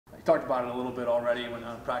You talked about it a little bit already when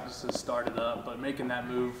practices started up, but making that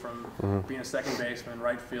move from being a second baseman,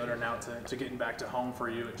 right fielder, now to getting back to home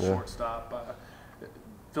for you at shortstop.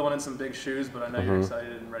 Filling in some big shoes, but I know you're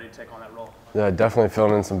excited and ready to take on that role. Yeah, definitely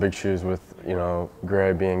filling in some big shoes with,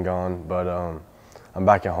 Gray being gone, but I'm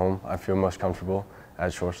back at home. I feel most comfortable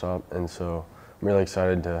at shortstop, and so I'm really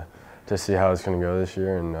excited to see how it's going to go this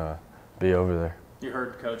year and be over there. You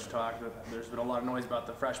heard Coach talk that there's been a lot of noise about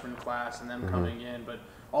the freshman class and them coming in, but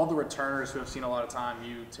all the returners who have seen a lot of time,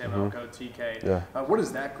 you, Tim, Elko, TK, what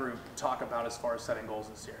does that group talk about as far as setting goals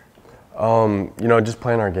this year? Just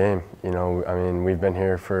playing our game. I mean, we've been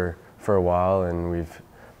here for a while, and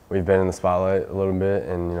we've been in the spotlight a little bit,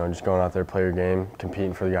 and just going out there, play your game,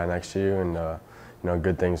 competing for the guy next to you, and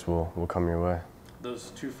good things will come your way.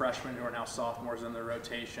 Those two freshmen who are now sophomores in their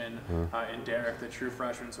rotation, and Derek, the true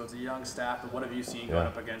freshman, so it's a young staff, but what have you seen going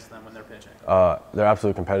up against them when they're pitching? They're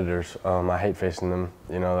absolute competitors. I hate facing them.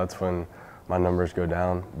 That's when my numbers go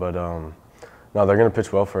down. But no, they're going to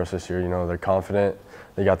pitch well for us this year. They're confident.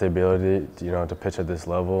 They got the ability, to pitch at this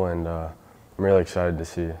level, and I'm really excited to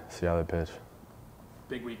see how they pitch.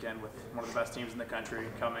 Big weekend with one of the best teams in the country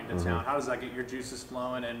coming to town. How does that get your juices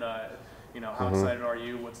flowing, and how excited are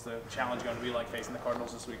you? What's the challenge going to be like facing the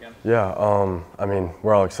Cardinals this weekend? Yeah, I mean,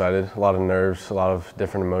 we're all excited. A lot of nerves, a lot of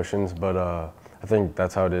different emotions, but I think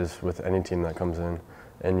that's how it is with any team that comes in.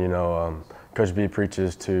 And Coach B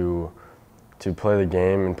preaches to play the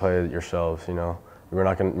game and play it yourselves. We're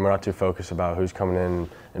not too focused about who's coming in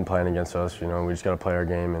and playing against us. We just got to play our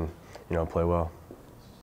game and play well.